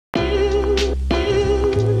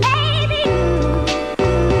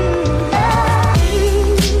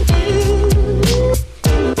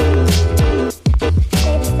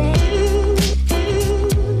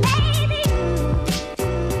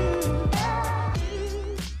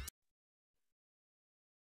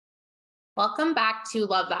Welcome back to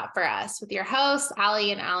Love That For Us with your hosts,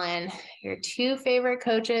 Allie and Alan, your two favorite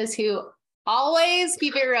coaches who always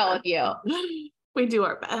keep it real with you. We do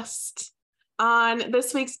our best. On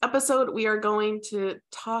this week's episode, we are going to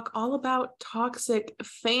talk all about toxic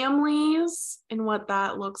families and what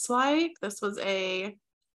that looks like. This was a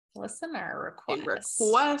listener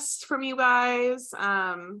request from you guys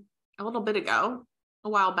a little bit ago, a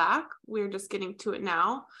while back. We're just getting to it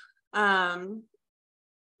now.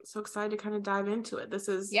 So excited to kind of dive into it. This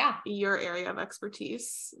is your area of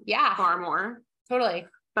expertise. Yeah. Far more. Totally.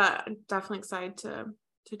 But definitely excited to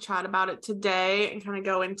chat about it today and kind of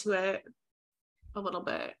go into it a little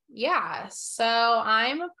bit. Yeah. So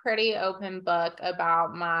I'm a pretty open book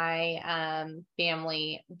about my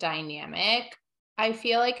family dynamic. I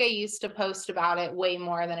feel like I used to post about it way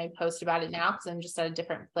more than I post about it now because I'm just at a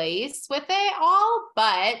different place with it all.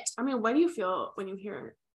 But I mean, what do you feel when you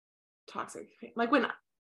hear toxic? Like when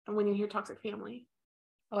you hear toxic family?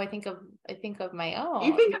 Oh, I think of my own.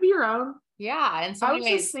 You think of your own? Yeah. And so I was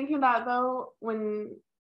just thinking that though when.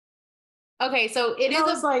 Okay, so it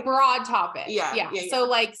is a like, broad topic. Yeah. So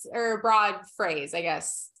like, or a broad phrase, I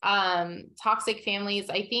guess. Toxic families.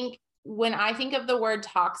 I think when I think of the word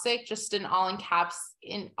toxic, just an all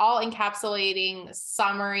encapsulating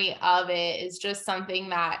summary of it is just something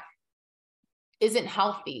that isn't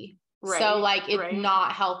healthy. Right, so like it's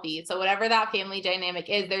not healthy. So whatever that family dynamic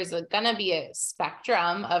is, there's gonna be a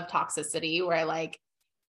spectrum of toxicity where like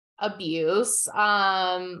abuse,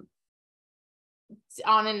 on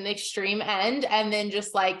an extreme end, and then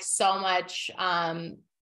just like so much,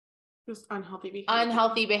 just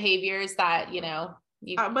unhealthy behaviors that, you know,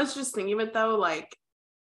 I was just thinking of it though. Like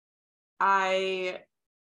I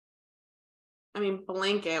mean,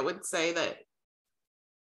 blanket would say that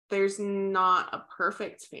there's not a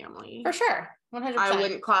perfect family. For sure. 100%.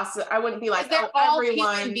 I wouldn't be like, they're all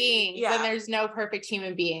everyone, human beings, and there's no perfect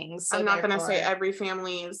human beings. So I'm not going to say every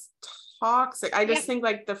family is toxic. I just think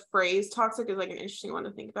like the phrase toxic is like an interesting one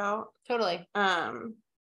to think about. Totally. But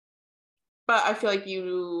I feel like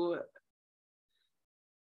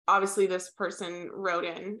obviously this person wrote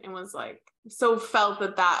in and was like, so felt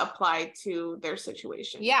that applied to their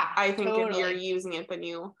situation. Yeah. I think if you're using it, then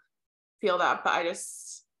you feel that, but I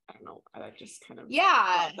don't know. I just kind of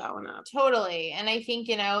brought that one up. Totally. And I think,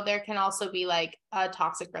 you know, there can also be like a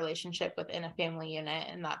toxic relationship within a family unit.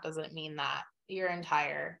 And that doesn't mean that your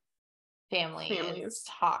entire family is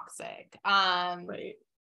toxic. Right.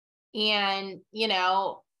 And, you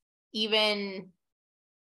know, even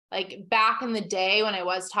like back in the day when I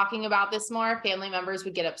was talking about this more, family members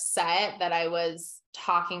would get upset that I was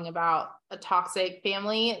talking about a toxic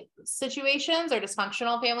family situations or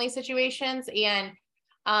dysfunctional family situations. And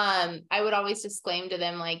I would always disclaim to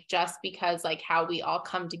them, like, just because like how we all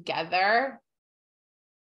come together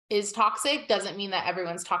is toxic doesn't mean that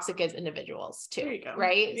everyone's toxic as individuals too. There you go.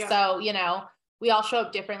 Right. Yeah. So, you know, we all show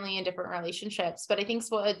up differently in different relationships, but I think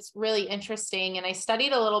what's really interesting, and I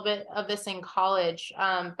studied a little bit of this in college,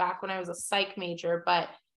 back when I was a psych major, but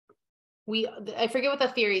I forget what the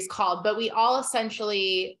theory is called, but we all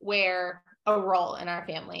essentially wear a role in our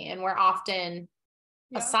family, and we're often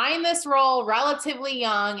assigned this role relatively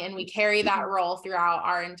young, and we carry that role throughout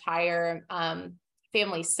our entire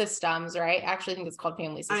family systems, right? Actually, I think it's called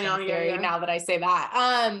family system theory now that I say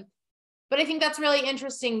that. But I think that's really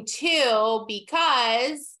interesting too,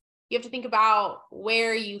 because you have to think about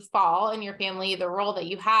where you fall in your family, the role that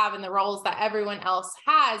you have, and the roles that everyone else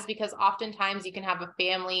has, because oftentimes you can have a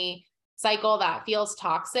family cycle that feels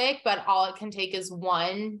toxic, but all it can take is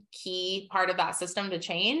one key part of that system to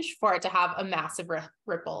change for it to have a massive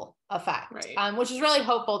ripple effect, which is really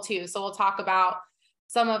hopeful too. So we'll talk about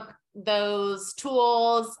some of those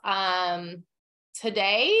tools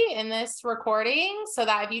today in this recording, so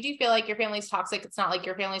that if you do feel like your family's toxic, it's not like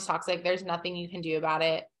your family's toxic. There's nothing you can do about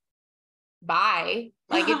it. Bye.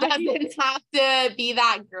 Like, it doesn't have to be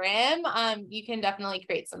that grim. You can definitely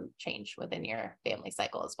create some change within your family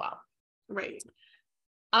cycle as well. Right.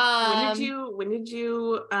 When did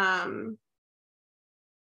you I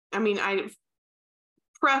mean, I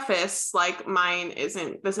preface, like, mine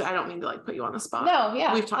isn't this. I don't mean to like put you on the spot. No,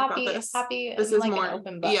 yeah. We've talked about this. This is like more an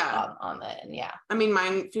open book on it. And I mean,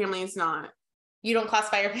 my family is not. You don't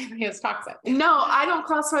classify your family as toxic. No, I don't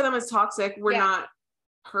classify them as toxic. We're not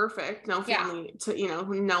perfect. No family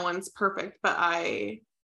no one's perfect, but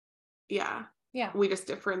we just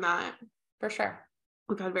differ in that. For sure.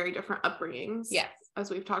 We've had very different upbringings. Yes.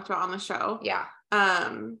 As we've talked about on the show. Yeah.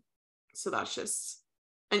 So that's just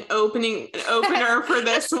an opener for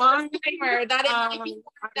this one. That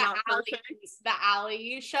is the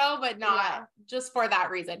Ally show, but not just for that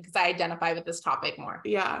reason, because I identify with this topic more.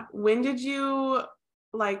 Yeah. When did you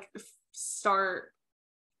like start?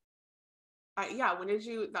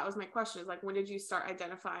 That was my question, is like, when did you start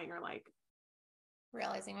identifying or like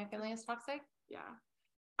realizing my family is toxic? Yeah.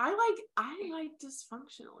 I like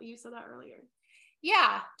dysfunctional. You said that earlier.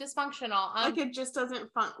 Yeah, dysfunctional. Like it just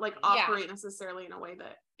doesn't operate necessarily in a way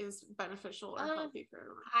that is beneficial or healthy for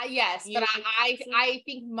everyone. Yes, but I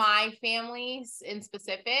think my families in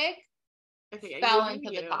specific fell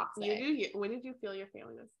into the toxic. When did you feel your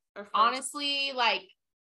family was? Honestly, like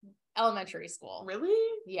elementary school. Really?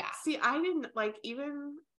 Yeah. See, I didn't I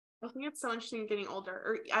think it's so interesting getting older.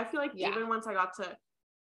 Or I feel like even when I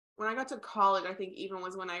got to college, I think even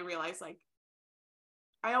was when I realized like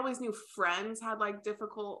I always knew friends had like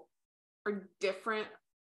difficult or different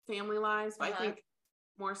family lives, but I think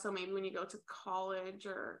more so maybe when you go to college,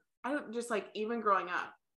 or I don't, just like even growing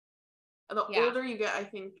up, the older you get, I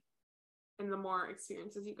think, and the more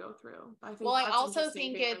experiences you go through. I also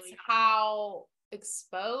think it's how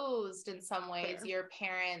exposed in some ways your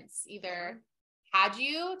parents either had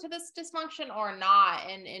you to this dysfunction or not.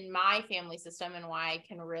 And in my family system, and why I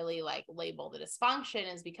can really like label the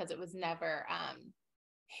dysfunction is because it was never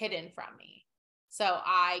hidden from me. So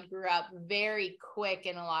I grew up very quick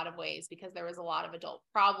in a lot of ways because there was a lot of adult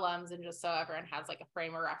problems, and just so everyone has like a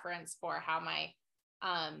frame of reference for how my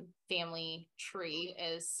family tree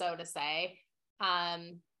is, so to say.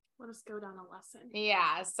 Let us go down a lesson.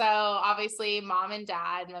 Yeah. So obviously my mom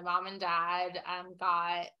and dad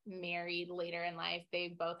got married later in life.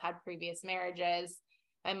 They both had previous marriages.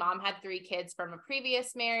 My mom had 3 kids from a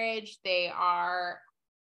previous marriage. They are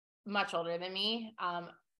much older than me,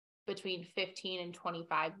 between 15 and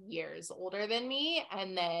 25 years older than me.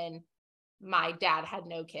 And then my dad had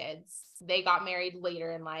no kids. They got married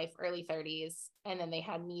later in life, early 30s. And then they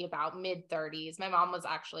had me about mid 30s. My mom was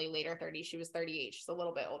actually later 30s. She was 38. She's a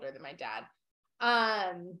little bit older than my dad.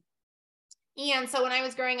 And so when I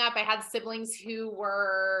was growing up, I had siblings who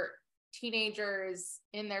were teenagers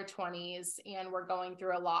in their 20s and were going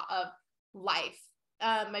through a lot of life.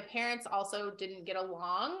 My parents also didn't get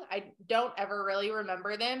along. I don't ever really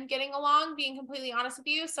remember them getting along, being completely honest with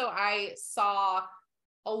you. So I saw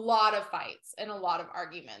a lot of fights and a lot of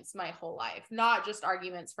arguments my whole life, not just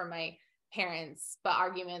arguments from my parents, but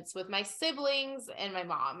arguments with my siblings and my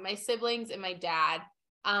mom, my siblings and my dad,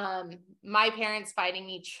 my parents fighting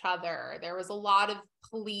each other. There was a lot of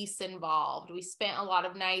police involved. We spent a lot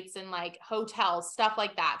of nights in like hotels, stuff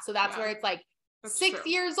like that. So that's where it's like, that's 6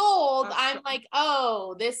 true. Years old, I'm true. Like,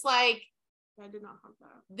 oh, this like, I did not have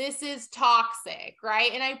that. This is toxic,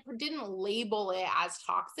 right? And I didn't label it as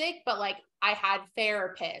toxic, but like I had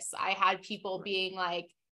therapists. I had people being like,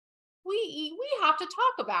 we have to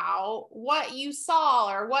talk about what you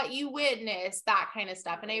saw or what you witnessed, that kind of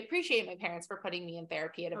stuff. And I appreciate my parents for putting me in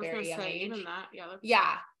therapy at a very young age. Even that,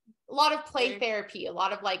 yeah. A lot of play therapy, a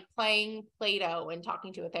lot of like playing Play-Doh and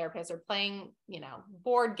talking to a therapist, or playing,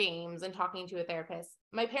 board games and talking to a therapist.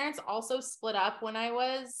 My parents also split up when I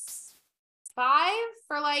was 5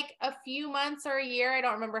 for like a few months or a year. I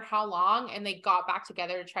don't remember how long. And they got back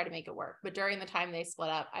together to try to make it work. But during the time they split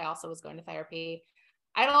up, I also was going to therapy.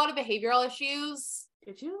 I had a lot of behavioral issues.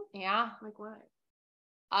 Did you? Yeah. Like what?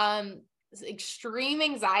 Extreme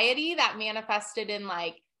anxiety that manifested in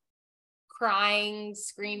like crying,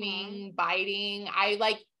 screaming, biting. I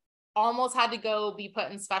like almost had to go be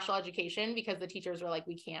put in special education because the teachers were like,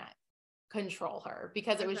 we can't control her,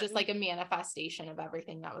 because it was just like a manifestation of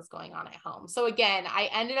everything that was going on at home. So again, I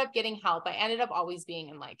ended up getting help. I ended up always being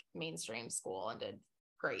in like mainstream school and did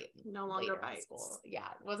great. No longer bites. School. Yeah,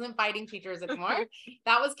 wasn't biting teachers anymore.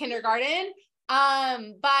 That was kindergarten.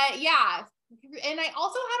 But yeah, and I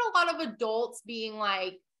also had a lot of adults being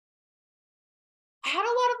like, I had a lot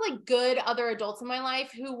of like good other adults in my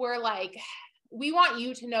life who were like, we want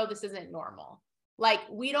you to know this isn't normal. Like,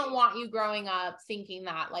 we don't want you growing up thinking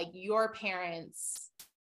that like your parents, I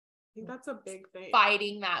think that's a big thing,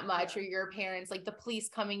 fighting that much, or your parents, like the police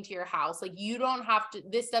coming to your house. Like, you don't have to,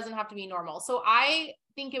 this doesn't have to be normal. So I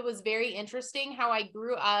think it was very interesting how I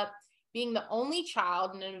grew up being the only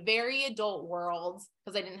child in a very adult world,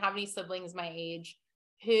 because I didn't have any siblings my age,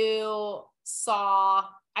 who saw,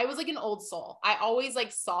 I was like an old soul. I always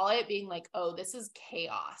like saw it being like, oh, this is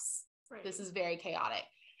chaos. Right. This is very chaotic.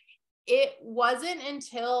 It wasn't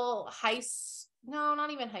until not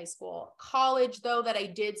even high school, college though, that I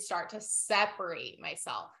did start to separate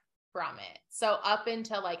myself from it. So up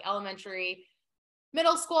until like elementary,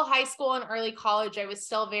 middle school, high school, and early college, I was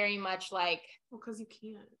still very much like, well, because you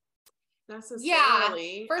can't.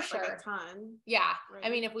 necessarily. For like sure. a ton. Yeah. Right. I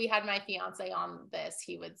mean, if we had my fiance on this,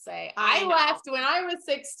 he would say, I left when I was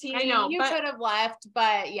 16. I know. You could have left,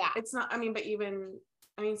 but yeah. It's not, but even,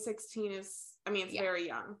 16 is, it's very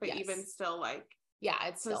young, but even still like. Yeah,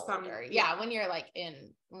 it's still older. Yeah, when you're like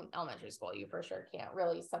in elementary school, you for sure can't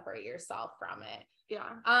really separate yourself from it.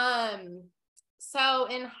 Yeah. So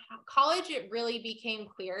in college, it really became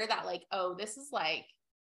clear that like, oh, this is like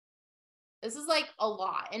a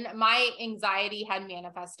lot. And my anxiety had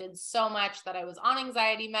manifested so much that I was on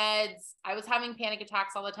anxiety meds. I was having panic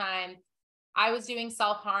attacks all the time. I was doing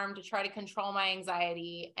self-harm to try to control my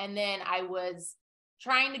anxiety. And then I was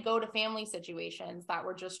trying to go to family situations that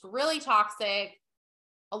were just really toxic,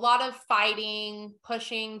 a lot of fighting,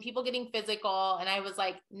 pushing, people getting physical. And I was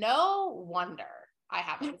like, no wonder I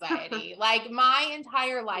have anxiety. Like my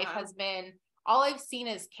entire life has been, all I've seen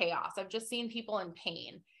is chaos. I've just seen people in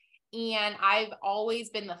pain. And I've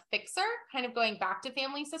always been the fixer, kind of going back to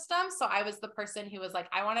family systems. So I was the person who was like,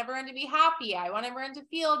 I want everyone to be happy. I want everyone to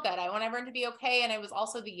feel good. I want everyone to be okay. And I was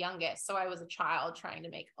also the youngest. So I was a child trying to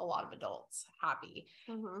make a lot of adults happy.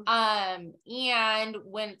 And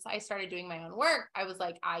once I started doing my own work, I was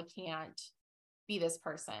like, I can't be this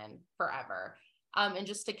person forever. And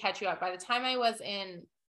just to catch you up, by the time I was in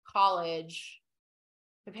college,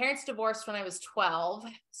 my parents divorced when I was 12.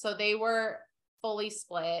 So they were fully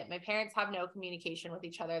split. My parents have no communication with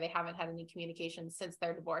each other. They haven't had any communication since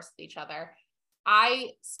their divorce with each other.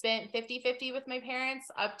 I spent 50-50 with my parents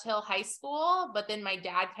up till high school, but then my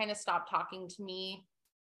dad kind of stopped talking to me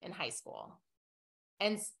in high school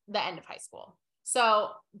and the end of high school. So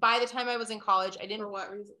by the time I was in college, I didn't. For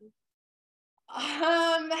what reason?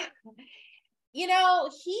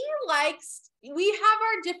 We have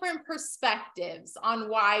our different perspectives on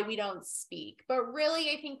why we don't speak, but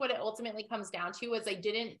really I think what it ultimately comes down to is I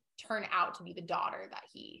didn't turn out to be the daughter that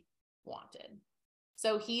he wanted.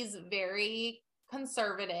 So he's very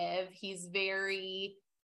conservative. He's very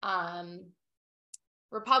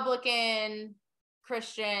Republican,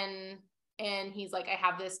 Christian, and he's like, I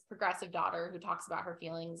have this progressive daughter who talks about her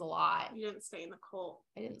feelings a lot. You didn't stay in the cult.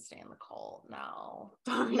 I didn't stay in the cult. No,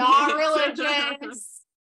 not religious.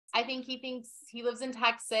 I think he thinks he lives in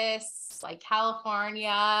Texas, like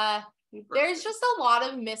California. There's just a lot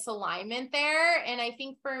of misalignment there. And I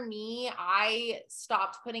think for me, I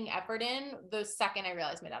stopped putting effort in the second I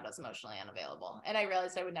realized my dad was emotionally unavailable. And I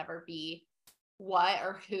realized I would never be what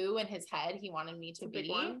or who in his head he wanted me to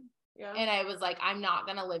be. Yeah. And I was like, I'm not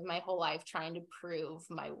going to live my whole life trying to prove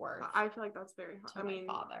my worth. I feel like that's very hard. To my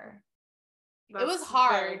father. It was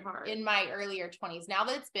hard in my earlier 20s. Now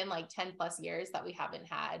that it's been like 10 plus years that we haven't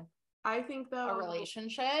had a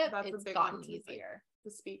relationship, it's gotten easier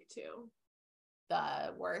to speak to.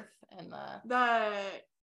 The worth and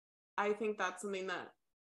I think that's something that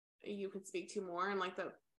you could speak to more, and like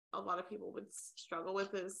that a lot of people would struggle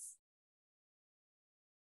with is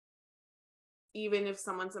even if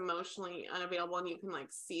someone's emotionally unavailable and you can like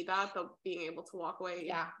see that, they'll being able to walk away.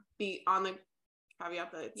 Yeah. Be on the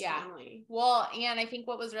caveat that it's family. Well, and I think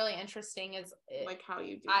what was really interesting is like how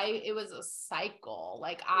you do it was a cycle.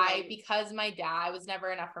 Like because my dad was never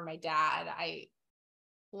enough for my dad, I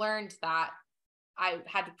learned that I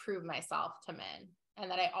had to prove myself to men and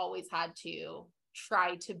that I always had to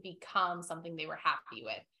try to become something they were happy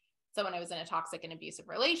with. So when I was in a toxic and abusive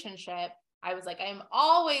relationship, I was like, I'm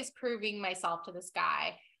always proving myself to this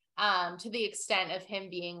guy, to the extent of him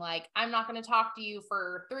being like, I'm not going to talk to you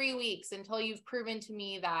for 3 weeks until you've proven to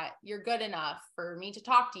me that you're good enough for me to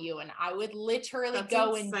talk to you. And I would literally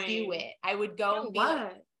go and do it. I would go and be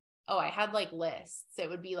like, I had like lists. It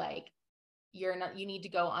would be like, you need to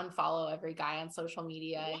go unfollow every guy on social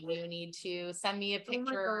media. And you need to send me a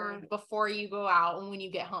picture before you go out and when you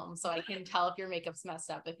get home, so I can tell if your makeup's messed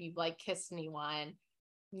up, if you've like kissed anyone.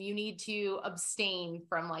 You need to abstain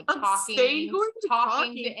from like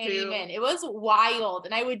talking to any men. It was wild.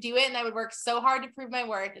 And I would do it and I would work so hard to prove my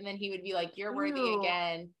worth. And then he would be like, you're worthy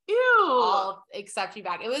again. I'll accept you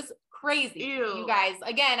back. It was crazy. You guys,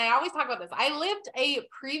 again, I always talk about this. I lived a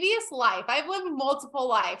previous life. I've lived multiple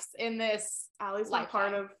lives in this. Allie's been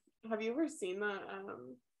part of, have you ever seen the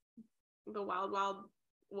Wild Wild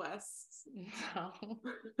West? No.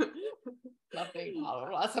 Nothing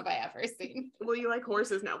Wild West have I ever seen. Well, you like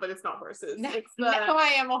horses now, but it's not horses. No,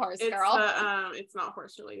 I am a horse girl. It's not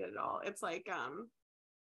horse related at all. It's like kind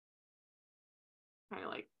of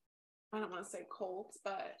like, I don't want to say cult,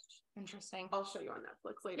 but interesting. I'll show you on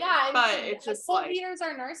Netflix later. Yeah, but it's just cult leaders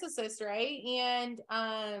are narcissists, right? And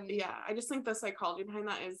yeah, I just think the psychology behind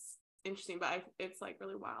that is interesting, but it's like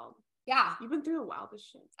really wild. Yeah, you've been through the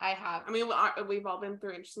wildest shit. I have. I mean, we've all been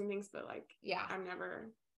through interesting things, but like, yeah, I've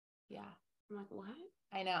never. Yeah. I'm like, what?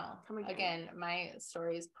 I know. Again, my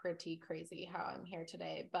story is pretty crazy how I'm here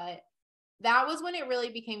today, but that was when it really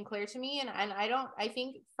became clear to me. And I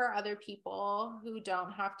think for other people who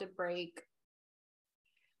don't have to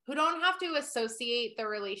associate the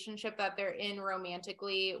relationship that they're in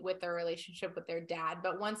romantically with their relationship with their dad.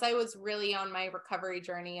 But once I was really on my recovery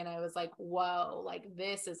journey and I was like, whoa, like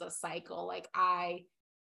this is a cycle. Like I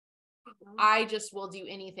just will do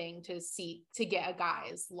anything to get a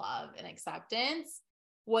guy's love and acceptance,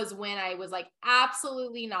 was when I was like,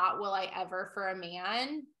 absolutely not will I ever for a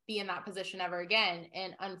man be in that position ever again.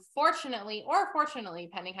 And unfortunately, or fortunately,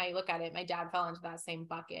 depending how you look at it, my dad fell into that same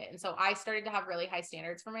bucket. And so I started to have really high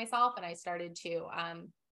standards for myself. And I started to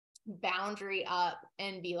boundary up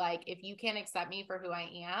and be like, if you can't accept me for who I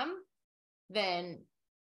am, then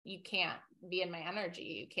you can't be in my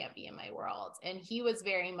energy. You can't be in my world. And he was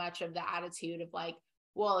very much of the attitude of like,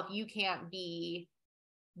 well, if you can't be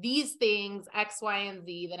these things, X, Y, and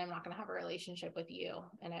Z, then I'm not going to have a relationship with you.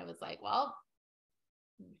 And I was like, well,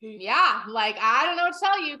 yeah, like, I don't know what to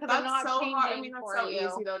tell you, because I'm not so changing hard. I mean, that's for so you.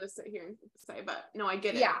 Easy though to sit here and say, but no, I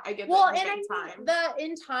get it. Yeah, I get well, that. and I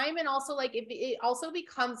mean, in time, and also like it also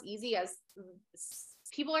becomes easy as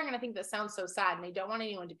people are going to think this sounds so sad and I don't want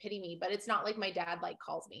anyone to pity me, but it's not like my dad like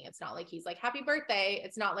calls me. It's not like he's like, happy birthday.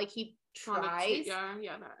 It's not like he tries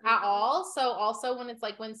at all. So also when it's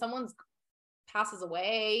like, when someone's passes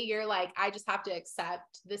away, you're like, I just have to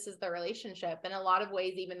accept this is the relationship. In a lot of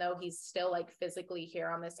ways, even though he's still like physically here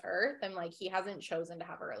on this earth, I'm like, he hasn't chosen to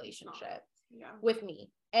have a relationship with me.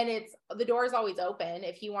 And the door is always open.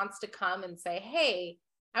 If he wants to come and say, hey,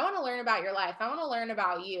 I want to learn about your life. I want to learn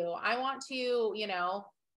about you. I want to,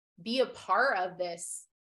 be a part of this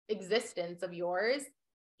existence of yours.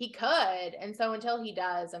 He could. And so until he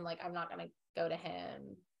does, I'm like, I'm not going to go to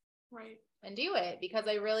him. Right. And do it, because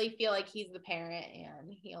I really feel like he's the parent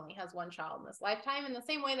and he only has one child in this lifetime, in the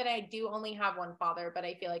same way that I do only have one father, but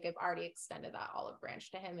I feel like I've already extended that olive branch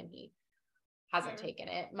to him and he hasn't taken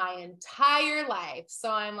it my entire life. So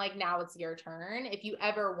I'm like, now it's your turn if you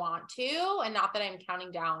ever want to. And not that I'm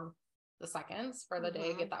counting down the seconds for the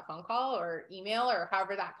day to get that phone call or email or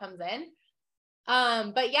however that comes in.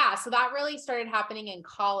 But yeah, so that really started happening in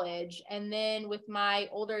college. And then with my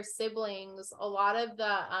older siblings, a lot of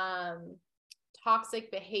the toxic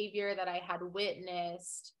behavior that I had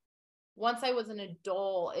witnessed, once I was an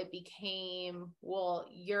adult, it became, well,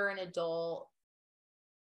 you're an adult.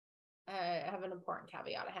 I have an important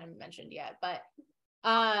caveat I haven't mentioned yet, but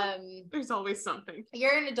there's always something.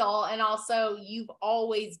 You're an adult, and also you've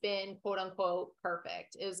always been quote unquote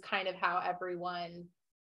perfect, is kind of how everyone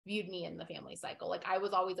viewed me in the family cycle. Like I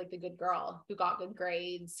was always like the good girl who got good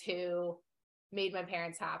grades, who made my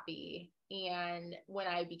parents happy. And when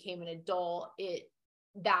I became an adult,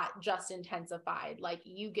 that just intensified. Like,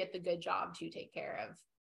 you get the good job to take care of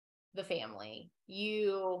the family.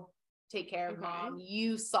 You take care of mom.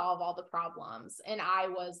 You solve all the problems. And I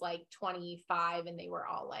was like 25 and they were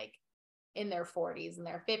all like in their 40s and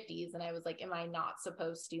their 50s. And I was like, am I not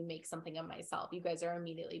supposed to make something of myself? You guys are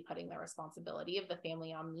immediately putting the responsibility of the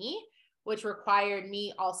family on me, which required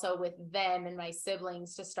me also with them and my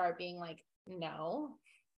siblings to start being like, no,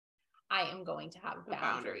 I am going to have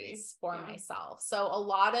boundaries for myself. So a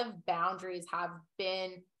lot of boundaries have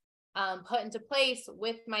been put into place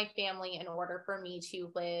with my family in order for me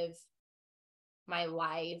to live my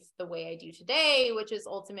life the way I do today, which is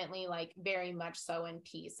ultimately like very much so in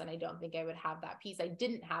peace. And I don't think I would have that peace. I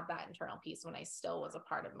didn't have that internal peace when I still was a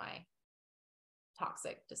part of my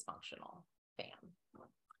toxic, dysfunctional fam.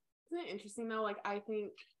 Isn't it interesting though? Like, I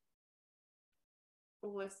think,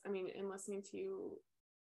 in listening to you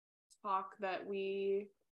talk, that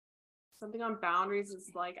something on boundaries is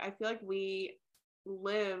like, I feel like we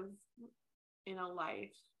live in a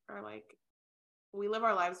life, or like, we live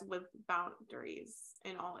our lives with boundaries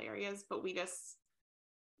in all areas, but we just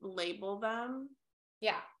label them.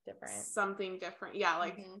 Yeah, different. Something different. Yeah,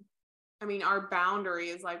 like, our boundary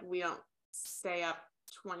is like, we don't stay up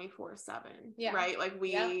 24/7, right? Like,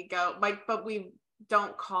 we go, like, but we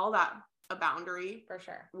don't call that a boundary. For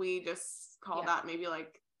sure. We just call that maybe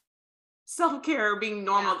like self-care, being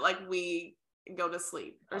normal, like we go to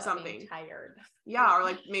sleep or something. Being tired. Yeah, or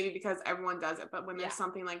like maybe because everyone does it, but when there's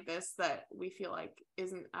something like this that we feel like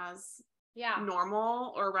isn't as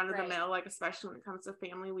normal or run of the mill, like especially when it comes to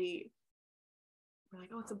family, we're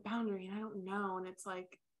like, oh, it's a boundary and I don't know, and it's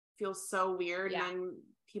like feels so weird, and then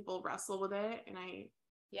people wrestle with it, and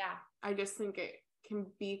I just think it can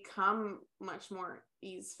become much more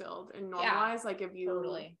ease filled and normalized, like if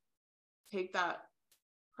you take that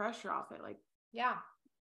pressure off it, like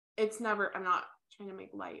it's never, I'm not trying to make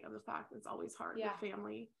light of the fact that it's always hard with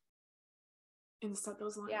family, and set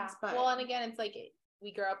those lines. Yeah. But well, and again, it's like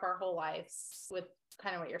we grow up our whole lives with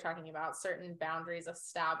kind of what you're talking about, certain boundaries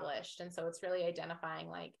established. And so it's really identifying,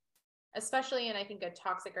 like, especially in, I think, a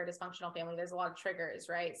toxic or dysfunctional family, there's a lot of triggers,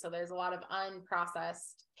 right? So there's a lot of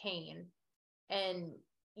unprocessed pain and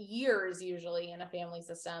years usually in a family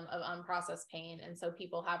system of unprocessed pain. And so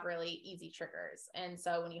people have really easy triggers. And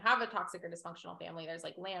so when you have a toxic or dysfunctional family, there's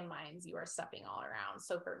like landmines you are stepping all around.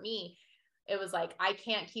 So for me, it was like, I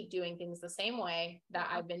can't keep doing things the same way that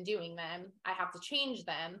I've been doing them. I have to change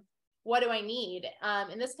them. What do I need?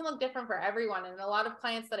 And this can look different for everyone. And a lot of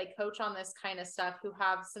clients that I coach on this kind of stuff who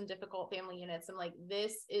have some difficult family units, I'm like,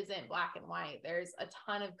 this isn't black and white. There's a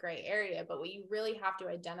ton of gray area, but what you really have to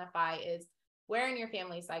identify is, where in your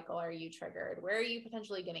family cycle are you triggered? Where are you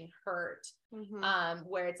potentially getting hurt?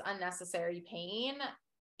 Where it's unnecessary pain?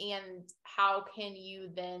 And how can you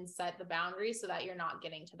then set the boundaries so that you're not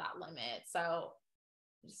getting to that limit? So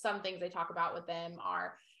some things I talk about with them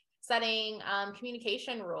are setting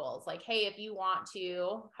communication rules. Like, hey, if you want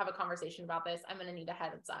to have a conversation about this, I'm going to need a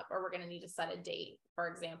heads up, or we're going to need to set a date. For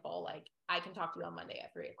example, like, I can talk to you on Monday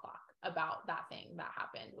at 3:00 about that thing that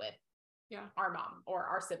happened with our mom or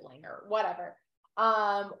our sibling or whatever.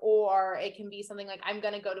 Or it can be something like, I'm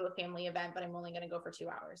going to go to a family event, but I'm only going to go for 2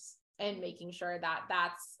 hours, and making sure that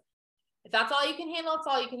if that's all you can handle, it's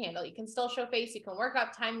all you can handle. You can still show face, you can work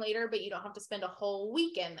up time later, but you don't have to spend a whole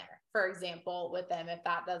weekend there, for example, with them, if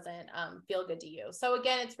that doesn't feel good to you. So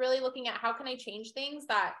again, it's really looking at, how can I change things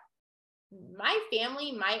that my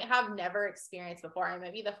family might have never experienced before. I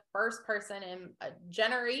might be the first person in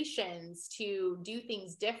generations to do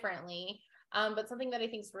things differently. But something that I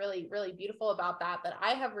think is really, really beautiful about that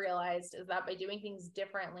I have realized, is that by doing things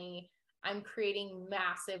differently, I'm creating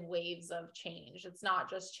massive waves of change. It's not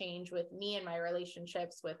just change with me and my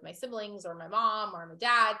relationships with my siblings or my mom or my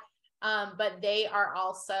dad, but they are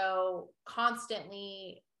also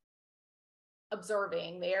constantly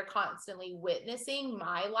observing. They are constantly witnessing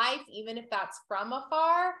my life, even if that's from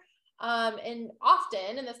afar. And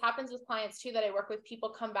often, and this happens with clients too that I work with, people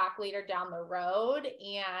come back later down the road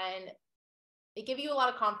and they give you a lot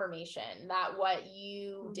of confirmation that what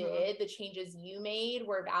you did, the changes you made,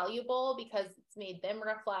 were valuable, because it's made them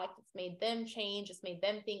reflect, it's made them change, it's made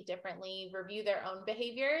them think differently, review their own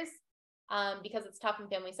behaviors, because it's tough in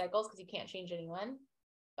family cycles, because you can't change anyone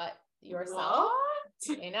but yourself.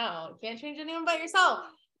 I know, you can't change anyone but yourself,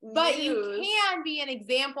 but you can be an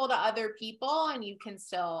example to other people, and you can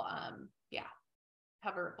still,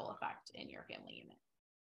 have a ripple effect in your family unit.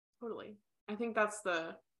 Totally. I think that's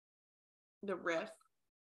the riff,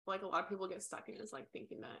 like, a lot of people get stuck in, is like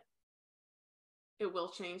thinking that it will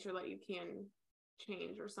change, or that you can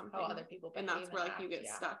change or something. Oh, other people, and that's where, like, you get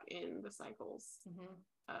stuck in the cycles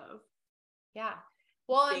of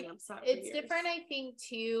well, being upset. It's different, I think,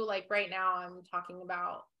 too. Like, right now I'm talking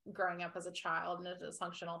about growing up as a child in a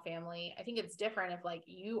dysfunctional family. I think it's different if, like,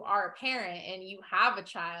 you are a parent and you have a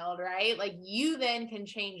child, right? Like, you then can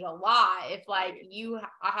change a lot. If, like, you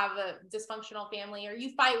have a dysfunctional family, or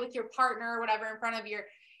you fight with your partner or whatever in front of your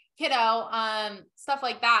kiddo, stuff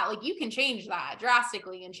like that, like, you can change that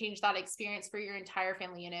drastically and change that experience for your entire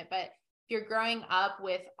family unit. But if you're growing up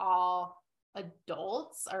with all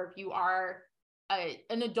adults, or if you are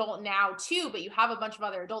an adult now too, but you have a bunch of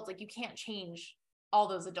other adults, like, you can't change all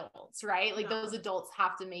those adults, right? Like, those adults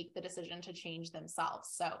have to make the decision to change themselves.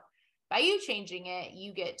 So by you changing it,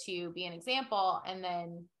 you get to be an example. And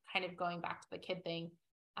then, kind of going back to the kid thing,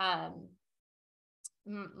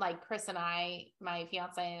 like, Chris and I, my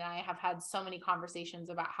fiance and I, have had so many conversations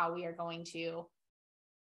about how we are going to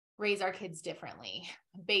raise our kids differently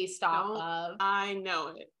based off of our own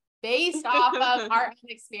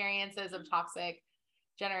experiences of toxic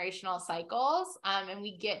generational cycles. And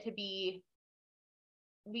we get to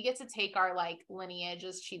take our, like, lineage,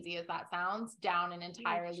 as cheesy as that sounds, down an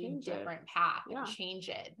entirely different path and change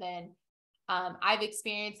it than I've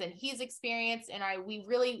experienced and he's experienced. And we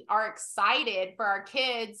really are excited for our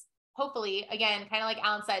kids, hopefully, again, kind of like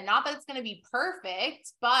Alan said, not that it's going to be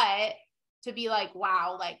perfect, but to be like,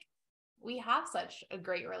 wow, like, we have such a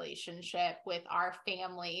great relationship with our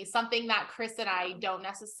family, something that Chris and I don't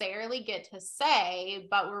necessarily get to say,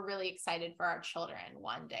 but we're really excited for our children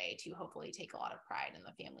one day to hopefully take a lot of pride in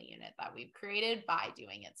the family unit that we've created by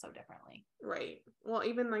doing it so differently. Right. Well,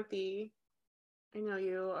 even like I know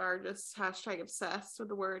you are just hashtag obsessed with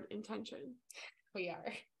the word intention. We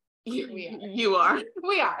are. You are.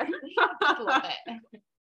 We are. I love it.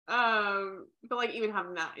 But, like, even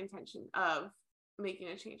having that intention of making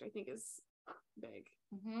a change, I think, is big.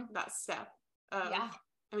 That step of, I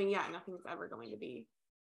mean, nothing's ever going to be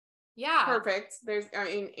perfect.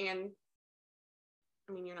 And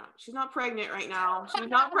I mean, she's not pregnant right now. She's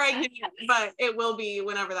not pregnant, but it will be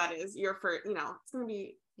whenever that is your first, it's going to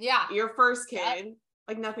be your first kid. Yep.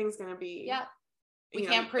 Like nothing's going to be. Yep. We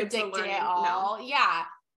can't predict it all. No. Yeah.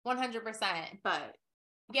 100%. But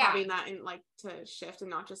having that in like to shift and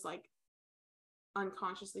not just like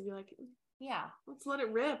unconsciously be like, yeah, let's let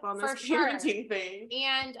it rip on this parenting thing.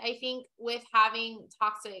 And I think with having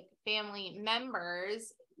toxic family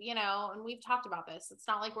members, and we've talked about this, it's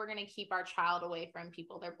not like we're going to keep our child away from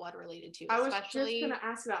people they're blood related to. I was just going to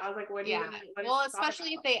ask that. I was like, what do you well,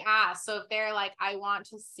 especially if they ask. So if they're like, I want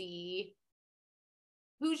to see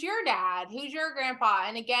who's your dad, who's your grandpa.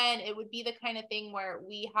 And again, it would be the kind of thing where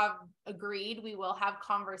we have agreed we will have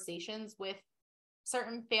conversations with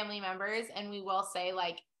certain family members and we will say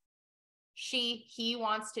like, he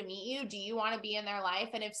wants to meet you. Do you want to be in their life?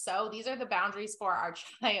 And if so, these are the boundaries for our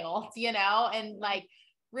child, and like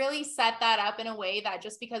really set that up in a way that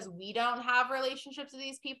just because we don't have relationships with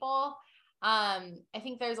these people, I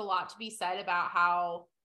think there's a lot to be said about how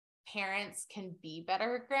parents can be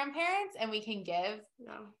better grandparents and we can give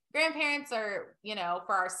grandparents or,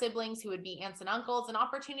 for our siblings who would be aunts and uncles, an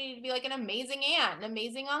opportunity to be like an amazing aunt, an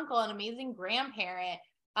amazing uncle, an amazing grandparent.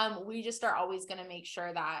 We just are always going to make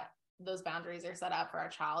sure that those boundaries are set up for our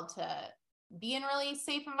child to be in really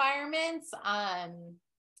safe environments,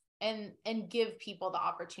 and give people the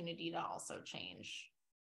opportunity to also change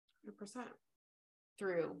 100%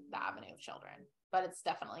 through the avenue of children. But it's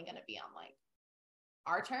definitely going to be on like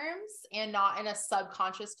our terms and not in a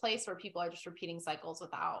subconscious place where people are just repeating cycles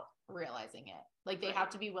without realizing it. Like they have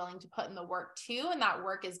to be willing to put in the work too. And that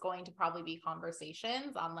work is going to probably be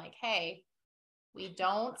conversations on like, hey, we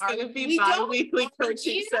don't argue. We bi-weekly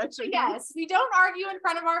coaching sessions. Yes, we don't argue in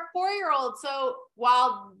front of our 4-year-old. So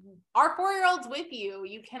while our 4-year-old's with you,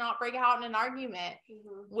 you cannot break out in an argument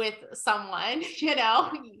with someone. You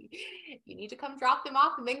need to come drop them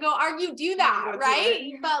off and then go argue. Do that,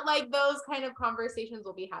 right? But like those kind of conversations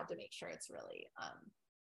will be had to make sure it's really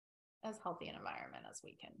as healthy an environment as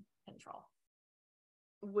we can control.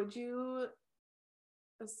 Would you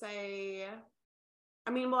say? I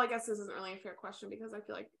mean, well, I guess this isn't really a fair question because I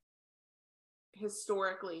feel like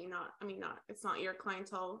historically, it's not your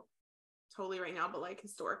clientele totally right now, but like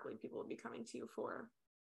historically people would be coming to you for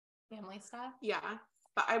family stuff. Yeah.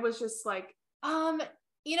 But I was just like,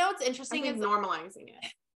 it's interesting is normalizing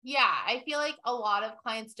it. Yeah. I feel like a lot of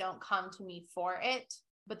clients don't come to me for it,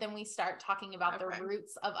 but then we start talking about the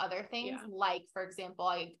roots of other things. Yeah. Like, for example,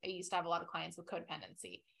 I used to have a lot of clients with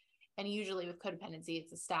codependency, and usually with codependency,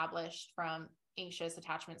 it's established from anxious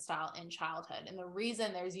attachment style in childhood. And the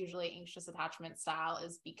reason there's usually anxious attachment style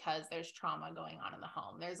is because there's trauma going on in the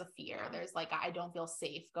home. There's a fear. There's like, I don't feel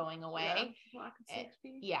safe going away. Lack of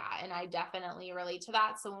safety. And I definitely relate to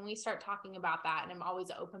that. So when we start talking about that, and I'm always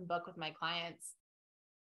an open book with my clients,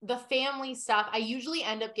 the family stuff, I usually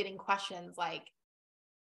end up getting questions like,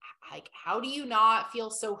 how do you not feel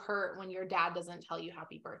so hurt when your dad doesn't tell you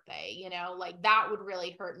happy birthday? Like that would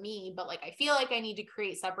really hurt me, but like, I feel like I need to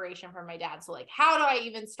create separation from my dad. So like, how do I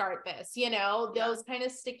even start this? Those kind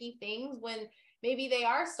of sticky things when maybe they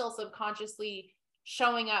are still subconsciously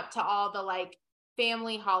showing up to all the like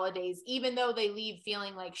family holidays, even though they leave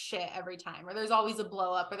feeling like shit every time, or there's always a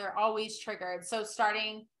blow up, or they're always triggered. So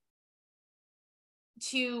starting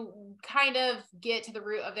to kind of get to the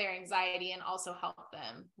root of their anxiety and also help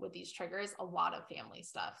them with these triggers, a lot of family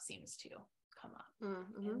stuff seems to come up,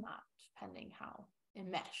 and not depending how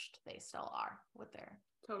enmeshed they still are with their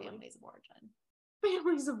families of origin.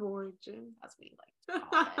 Families of origin, as we like to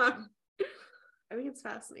call it. I think it's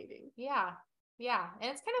fascinating. Yeah. And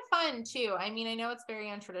it's kind of fun too. I mean, I know it's very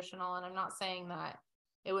untraditional, and I'm not saying that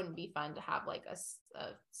it wouldn't be fun to have like a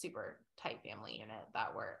super tight family unit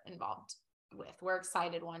that we're involved with. We're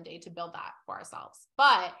excited one day to build that for ourselves,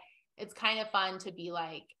 but it's kind of fun to be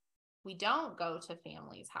like, we don't go to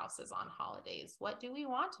families' houses on holidays. What do we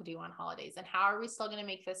want to do on holidays? And how are we still going to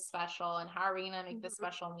make this special? And how are we going to make this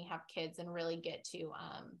special when we have kids and really get to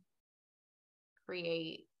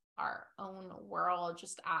create our own world,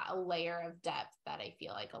 just at a layer of depth that I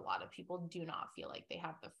feel like a lot of people do not feel like they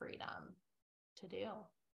have the freedom to do.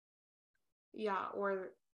 Yeah, or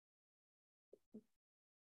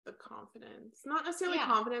the confidence, not necessarily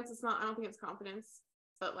confidence. It's not, I don't think it's confidence,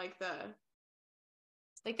 but like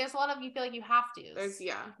there's a lot of, you feel like you have to. There's,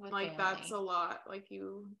 like family. That's a lot. Like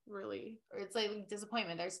you really, or it's like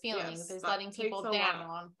disappointment. There's feelings. There's letting people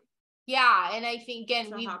down. Yeah. And I think,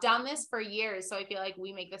 again, we've done this for years. So I feel like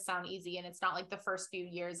we make this sound easy, and it's not like the first few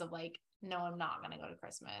years of like no, I'm not going to go to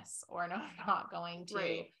Christmas, or no, I'm not going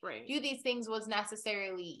to right. do these things was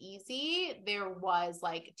necessarily easy. There was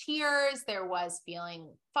like tears, there was feeling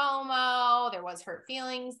FOMO, there was hurt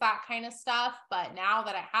feelings, that kind of stuff. But now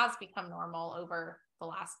that it has become normal over the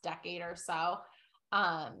last decade or so,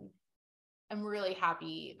 I'm really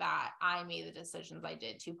happy that I made the decisions I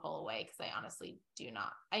did to pull away, because I honestly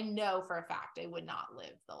I know for a fact I would not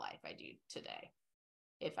live the life I do today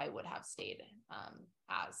if I would have stayed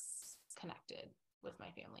as connected with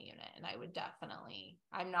my family unit. And I would definitely,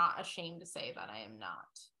 I'm not ashamed to say that I am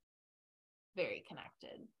not very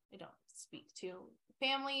connected. I don't speak to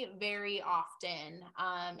family very often,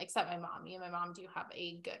 except my mom. Me and my mom do have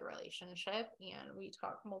a good relationship, and we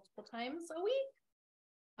talk multiple times a week.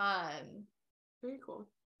 Very cool.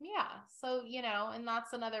 Yeah. So, and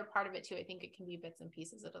that's another part of it too. I think it can be bits and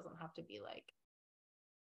pieces. It doesn't have to be like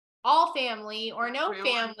all family or no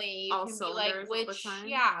family. You can be like,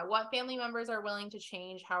 what family members are willing to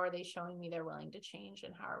change? How are they showing me they're willing to change?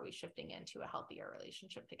 And how are we shifting into a healthier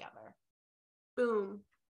relationship together? Boom.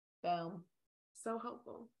 So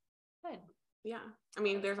helpful. Good. Yeah. I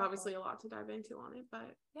mean, there's obviously a lot to dive into on it,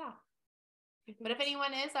 but yeah. But if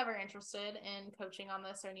anyone is ever interested in coaching on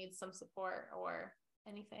this or needs some support or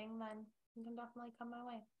anything, then you can definitely come my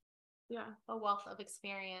way. Yeah. A wealth of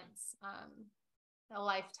experience, a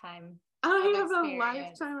lifetime. I have a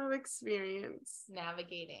lifetime of experience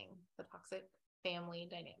navigating the toxic family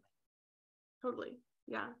dynamic. Totally.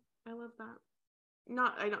 Yeah. I love that.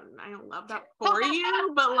 I don't love that for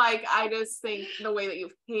you, but like, I just think the way that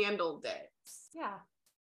you've handled it. Yeah.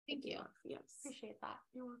 Thank you. Yes. Appreciate that.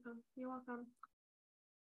 You're welcome.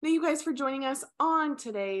 Thank you guys for joining us on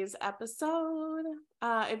today's episode.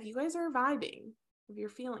 If you guys are vibing, if you're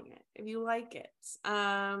feeling it, if you like it,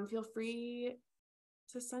 feel free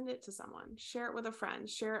to send it to someone, share it with a friend,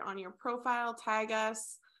 share it on your profile, tag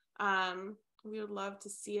us. We would love to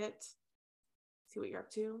see it, see what you're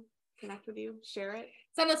up to, connect with you, share it.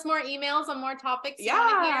 Send us more emails on more topics.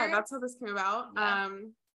 Yeah, that's how this came about. Yeah.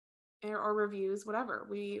 Or reviews, whatever.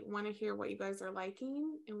 We want to hear what you guys are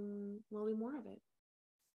liking, and we'll do more of it.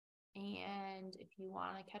 And if you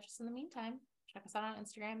want to catch us in the meantime, check us out on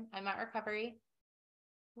Instagram. I'm at Recovery.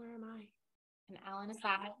 Where am I? And Alan is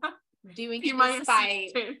at Doing It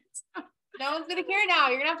Despite. No one's gonna hear it now.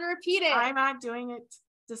 You're gonna have to repeat it. I'm not doing it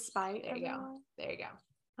despite. There you go. There you go.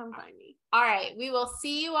 Come find me. All right. We will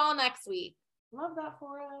see you all next week. Love that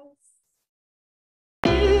for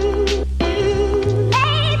us.